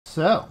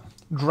So,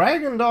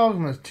 Dragon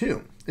Dogma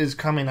 2 is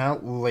coming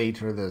out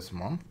later this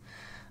month.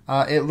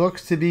 It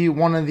looks to be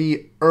one of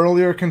the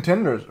earlier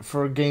contenders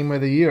for Game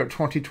of the Year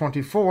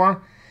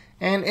 2024.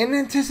 And in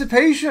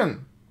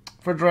anticipation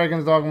for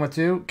Dragon's Dogma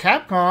 2,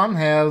 Capcom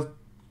has,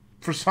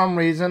 for some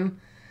reason,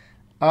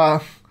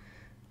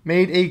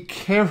 made a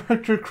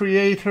character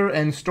creator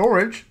and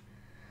storage,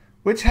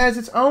 which has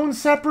its own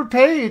separate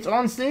page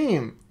on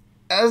Steam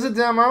as a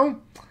demo.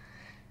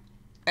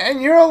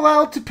 And you're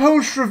allowed to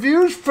post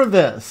reviews for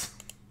this.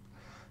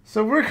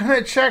 So we're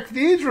going to check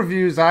these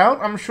reviews out.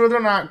 I'm sure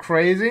they're not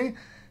crazy.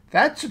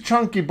 That's a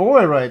chunky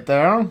boy right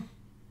there.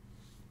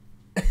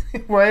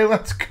 Anyway,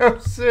 let's go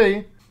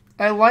see.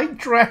 I like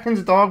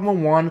Dragon's Dogma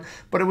 1,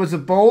 but it was a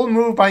bold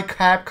move by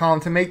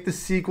Capcom to make the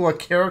sequel a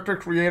character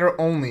creator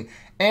only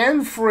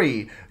and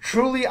free.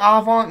 Truly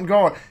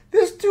avant-garde.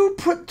 This dude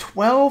put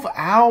 12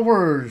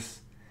 hours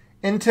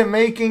into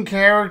making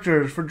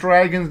characters for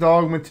Dragon's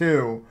Dogma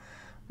 2.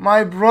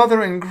 My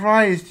brother in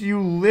Christ, you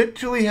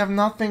literally have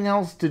nothing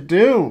else to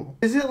do.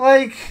 Is it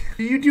like,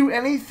 do you do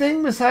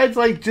anything besides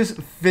like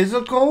just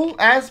physical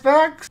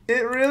aspects?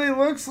 It really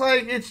looks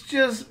like it's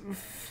just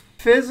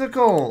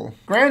physical.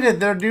 Granted,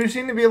 there do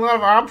seem to be a lot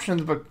of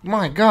options, but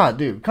my god,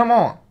 dude, come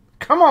on.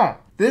 Come on.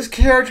 This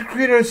character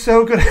creator is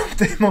so good at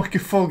they make a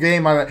full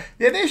game of it.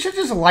 Yeah, they should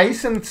just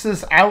license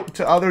this out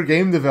to other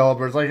game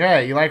developers. Like,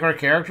 hey, you like our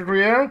character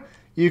creator?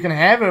 You can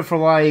have it for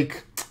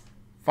like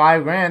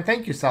 $5 grand.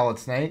 Thank you, Solid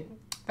Snake.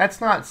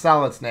 That's not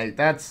Solid Snake.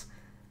 That's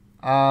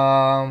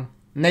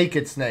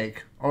Naked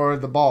Snake. Or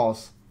the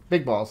balls.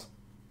 Big balls.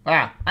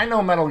 Ah, I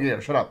know Metal Gear.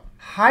 Shut up.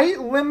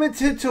 Height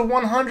limited to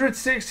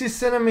 160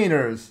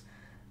 centimeters.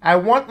 I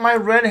want my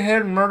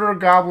red-haired murder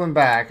goblin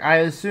back. I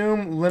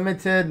assume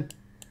limited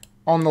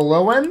on the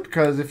low end,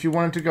 because if you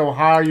wanted to go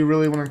higher, you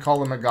really wouldn't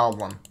call him a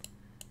goblin.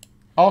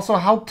 Also,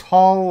 how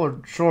tall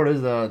or short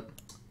is that?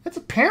 It's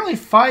apparently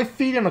 5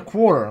 feet and a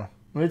quarter,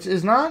 which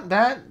is not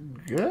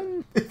that good.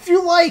 If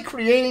you like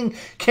creating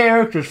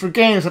characters for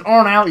games that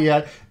aren't out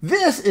yet,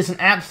 this is an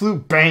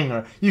absolute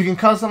banger. You can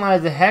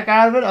customize the heck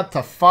out of it, up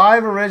to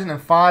 5 origin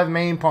and 5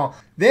 main pawn.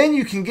 Then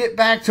you can get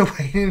back to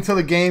waiting until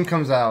the game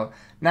comes out.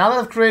 Now that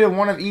I've created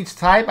one of each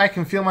type, I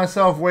can feel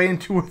myself waiting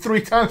 2 or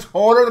 3 times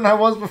harder than I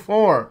was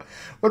before.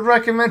 Would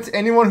recommend to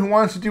anyone who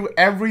wants to do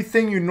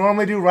everything you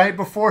normally do right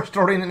before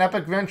starting an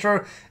epic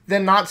venture,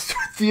 then not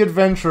start the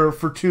adventure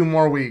for 2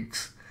 more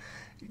weeks.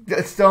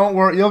 Just don't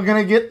worry, you're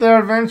gonna get there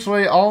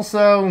eventually.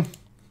 Also,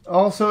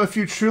 if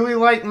you truly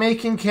like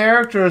making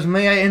characters,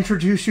 may I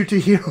introduce you to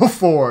Hero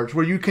Forge,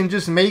 where you can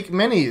just make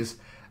minis,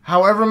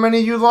 however many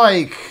you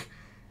like,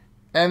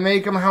 and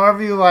make them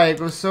however you like,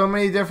 with so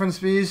many different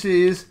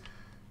species,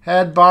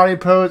 head, body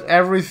pose,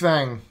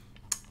 everything.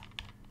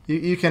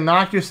 You can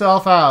knock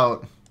yourself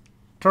out.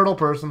 Turtle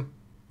person.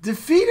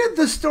 Defeated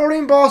the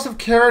starting boss of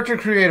Character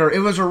Creator. It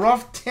was a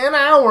rough 10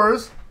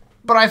 hours,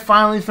 but I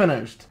finally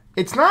finished.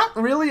 It's not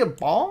really a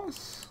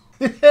boss.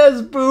 It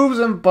has boobs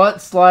and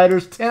butt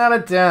sliders. 10 out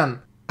of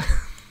 10.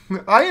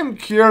 I am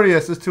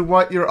curious as to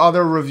what your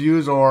other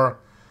reviews are,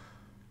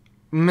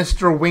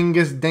 Mr.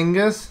 Wingus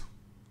Dingus.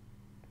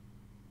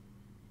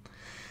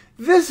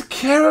 This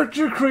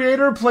Character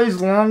Creator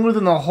plays longer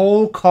than the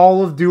whole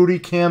Call of Duty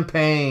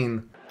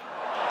campaign.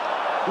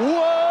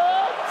 What?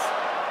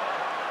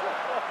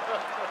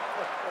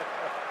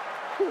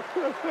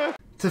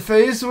 To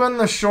face when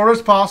the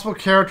shortest possible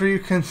character you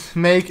can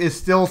make is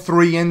still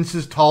 3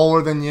 inches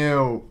taller than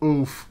you.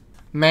 Oof.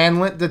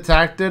 Manlet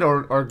detected,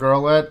 or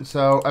girllet,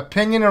 so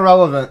opinion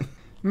irrelevant.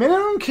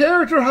 Minimum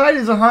character height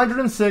is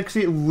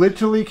 160.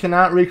 Literally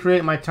cannot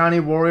recreate my tiny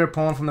warrior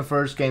pawn from the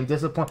first game.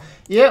 Disappoint.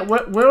 Yeah,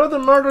 where are the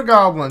murder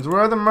goblins?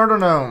 Where are the murder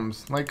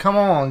gnomes? Like, come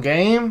on,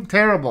 game?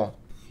 Terrible.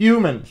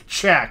 Human,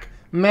 check.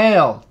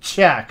 Male,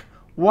 check.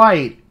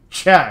 White,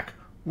 check.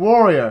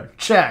 Warrior,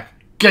 check.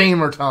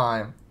 Gamer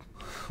time.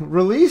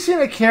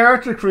 Releasing a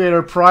character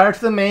creator prior to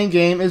the main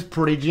game is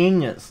pretty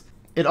genius.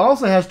 It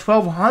also has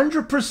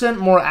 1,200%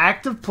 more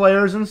active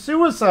players than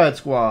Suicide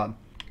Squad.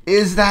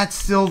 Is that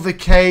still the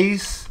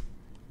case?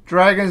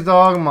 Dragon's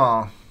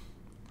Dogma,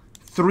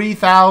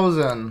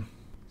 3,000.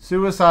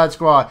 Suicide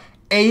Squad,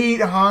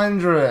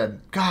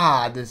 800.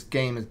 God, this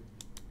game is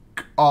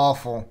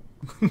awful.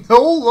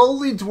 No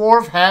lowly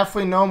dwarf,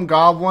 halfway gnome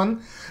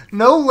goblin.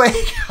 No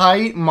leg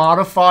height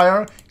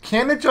modifier.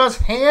 Can't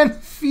adjust hand,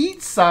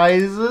 feet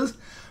sizes.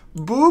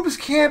 Boobs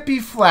can't be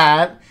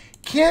flat.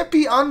 Can't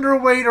be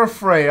underweight or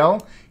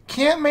frail.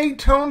 Can't make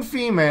toned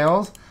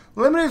females.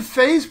 Limited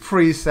face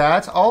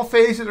presets. All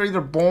faces are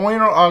either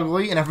boring or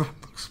ugly, and everyone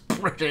looks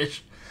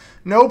British.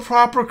 No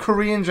proper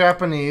Korean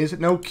Japanese.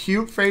 No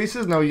cute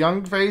faces. No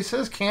young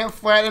faces. Can't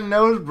flatten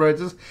nose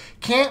bridges.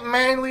 Can't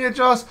manually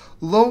adjust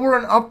lower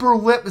and upper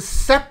lip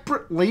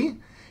separately.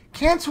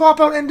 Can't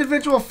swap out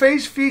individual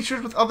face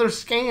features with other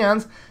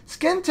scans.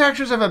 Skin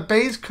textures have a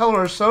base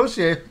color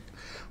associated,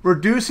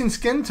 reducing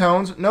skin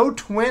tones. No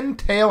twin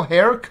tail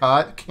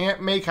haircut.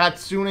 Can't make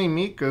Hatsune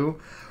Miku.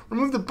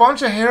 Removed a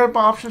bunch of hair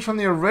options from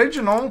the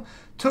original.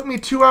 Took me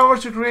 2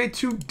 hours to create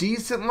 2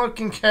 decent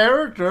looking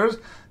characters.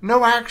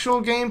 No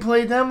actual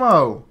gameplay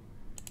demo.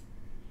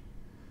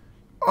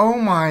 Oh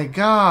my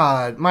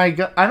god. My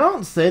god. I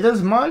don't say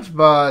this much,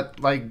 but,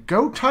 like,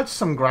 go touch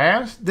some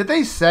grass. Did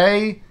they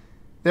say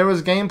there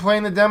was gameplay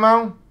in the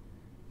demo?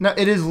 No,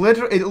 it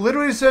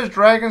literally says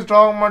Dragon's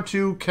Dogma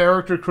 2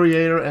 character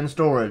creator and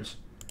storage.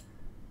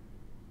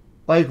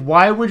 Like,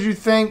 why would you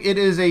think it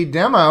is a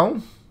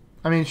demo?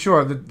 I mean,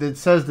 sure, it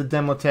says the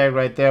demo tag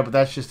right there, but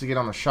that's just to get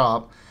on the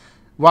shop.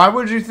 Why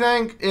would you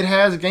think it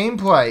has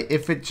gameplay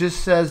if it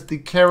just says the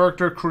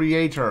character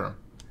creator?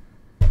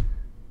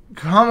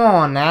 Come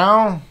on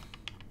now.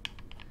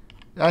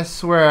 I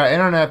swear,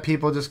 internet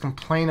people just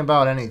complain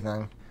about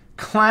anything.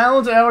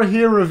 Clowns out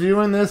here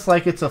reviewing this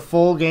like it's a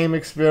full game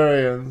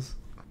experience.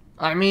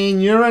 I mean,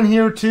 you're in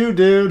here too,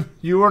 dude.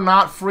 You are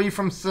not free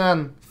from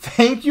sin.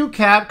 Thank you,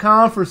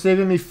 Capcom, for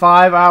saving me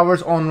 5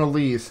 hours on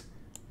release.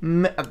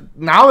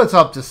 Now it's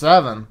up to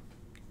 7.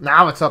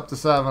 Now it's up to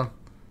 7.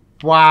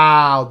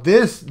 Wow,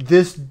 this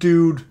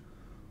dude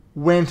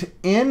went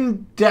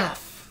in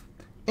depth,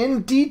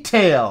 in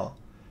detail,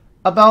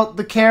 about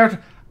the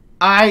character.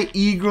 I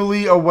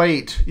eagerly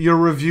await your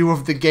review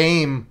of the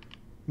game,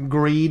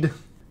 Greed.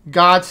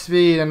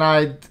 Godspeed, and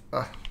I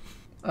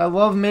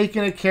love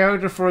making a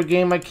character for a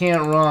game I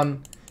can't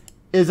run.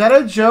 Is that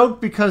a joke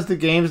because the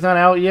game's not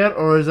out yet,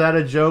 or is that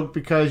a joke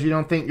because you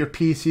don't think your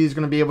PC is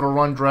going to be able to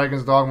run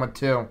Dragon's Dogma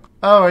 2?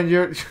 Oh, and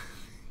you're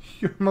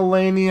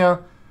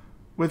Melania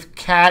with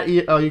cat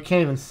ear. Oh, you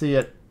can't even see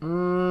it.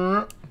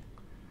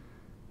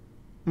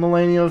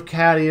 Melania with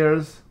cat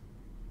ears.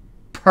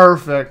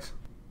 Perfect.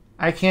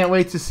 I can't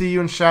wait to see you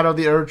in Shadow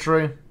the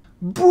Erdtree.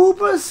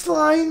 Booba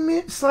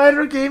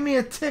Slider gave me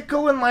a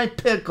tickle in my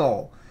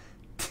pickle.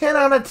 10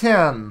 out of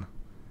 10.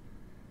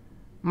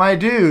 My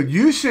dude,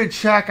 you should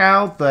check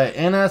out the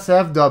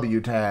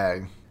NSFW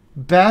tag.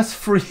 Best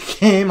free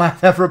game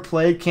I've ever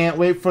played. Can't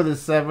wait for the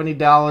 $70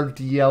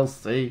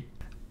 DLC.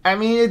 I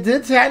mean, it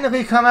did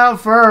technically come out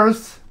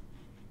first.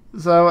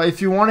 So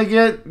if you want to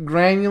get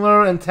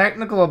granular and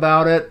technical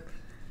about it,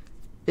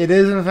 it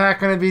is in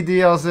fact going to be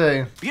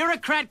DLC.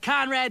 Bureaucrat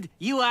Conrad,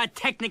 you are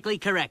technically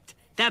correct.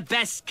 The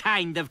best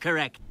kind of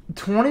correct.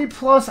 20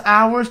 plus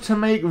hours to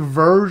make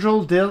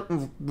Virgil.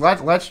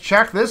 Let's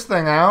check this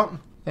thing out.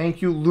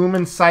 Thank you,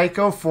 Lumen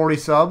Psycho, 40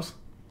 subs.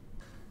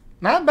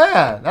 Not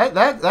bad.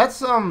 That's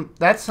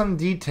some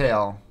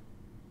detail.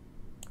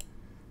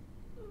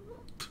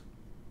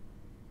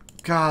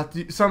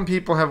 God, some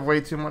people have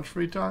way too much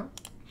free time.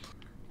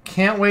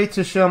 Can't wait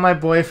to show my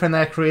boyfriend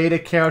that create a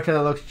character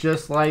that looks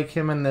just like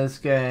him in this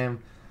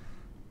game.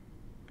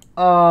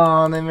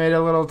 Oh, and they made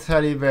a little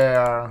teddy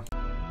bear.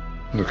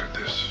 Look at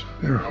this.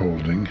 They're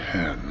holding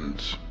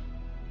hands.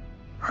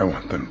 I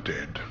want them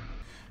dead.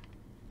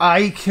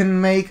 I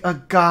can make a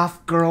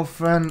goth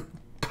girlfriend.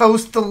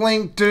 Post the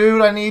link,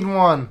 dude. I need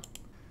one.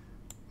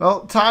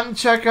 Well, time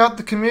to check out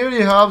the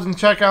community hubs and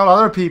check out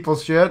other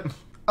people's shit.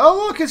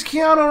 Oh, look, it's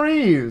Keanu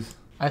Reeves.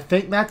 I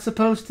think that's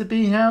supposed to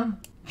be him.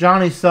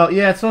 Yeah, it's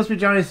supposed to be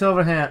Johnny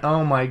Silverhand.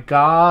 Oh my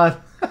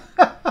god.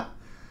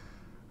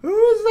 Who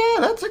is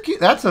that?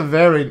 That's a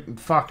very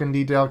fucking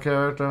detailed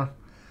character.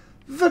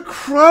 The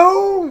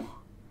Crow?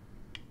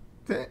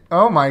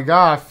 Oh my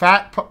god,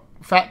 Fat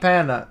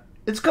Panda.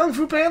 It's Kung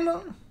Fu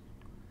Panda?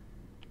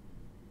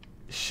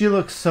 She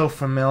looks so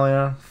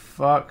familiar.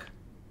 Fuck.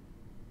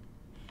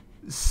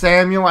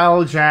 Samuel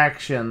L.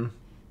 Jackson.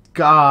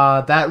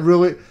 God, that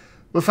really...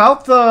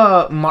 Without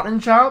the mutton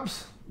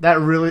chops, that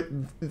really...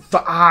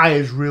 The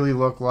eyes really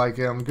look like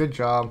him. Good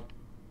job.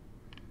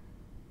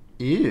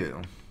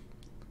 Ew.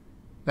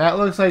 That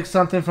looks like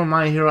something from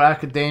My Hero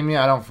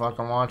Academia. I don't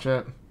fucking watch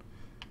it.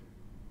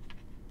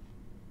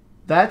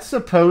 That's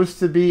supposed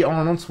to be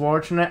Arnold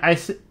Schwarzenegger.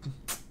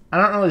 I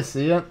don't really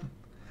see it.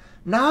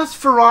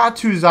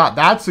 Nosferatu Zod.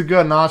 That's a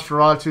good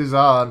Nosferatu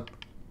Zod.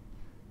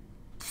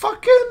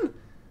 Fucking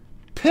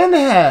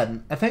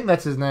Pinhead. I think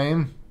that's his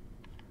name.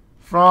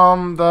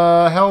 From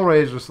the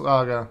Hellraiser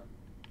saga.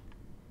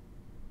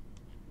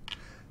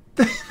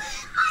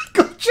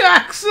 Michael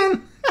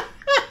Jackson.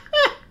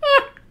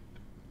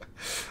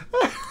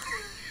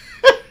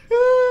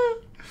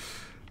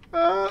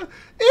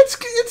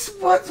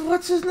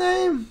 What's his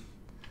name?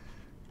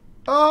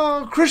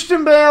 Oh,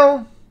 Christian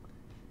Bale.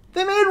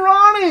 They made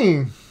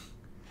Ronnie.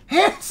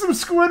 Handsome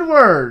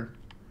Squidward.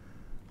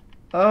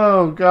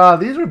 Oh god,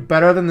 these are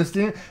better than the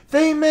Steam.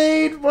 They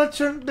made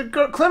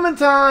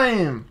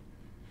Clementine.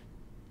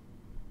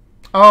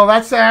 Oh,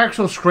 that's the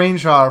actual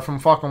screenshot from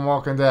fucking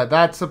Walking Dead.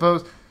 That's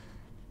supposed...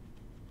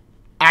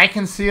 I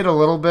can see it a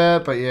little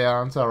bit, but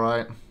yeah, it's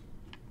alright.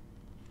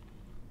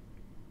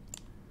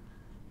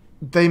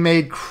 They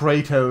made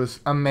Kratos.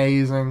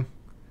 Amazing.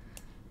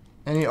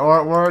 Any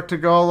artwork to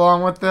go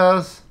along with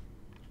this?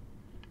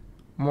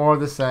 More of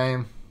the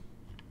same.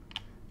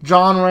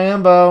 John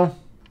Rambo.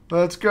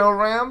 Let's go,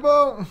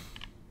 Rambo.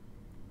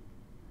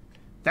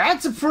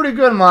 That's a pretty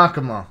good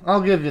Makima.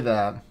 I'll give you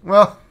that.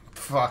 Well,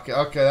 fuck it.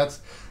 Okay,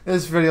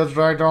 this video's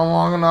dragged on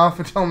long enough.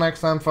 Until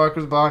next time,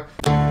 fuckers. Bye.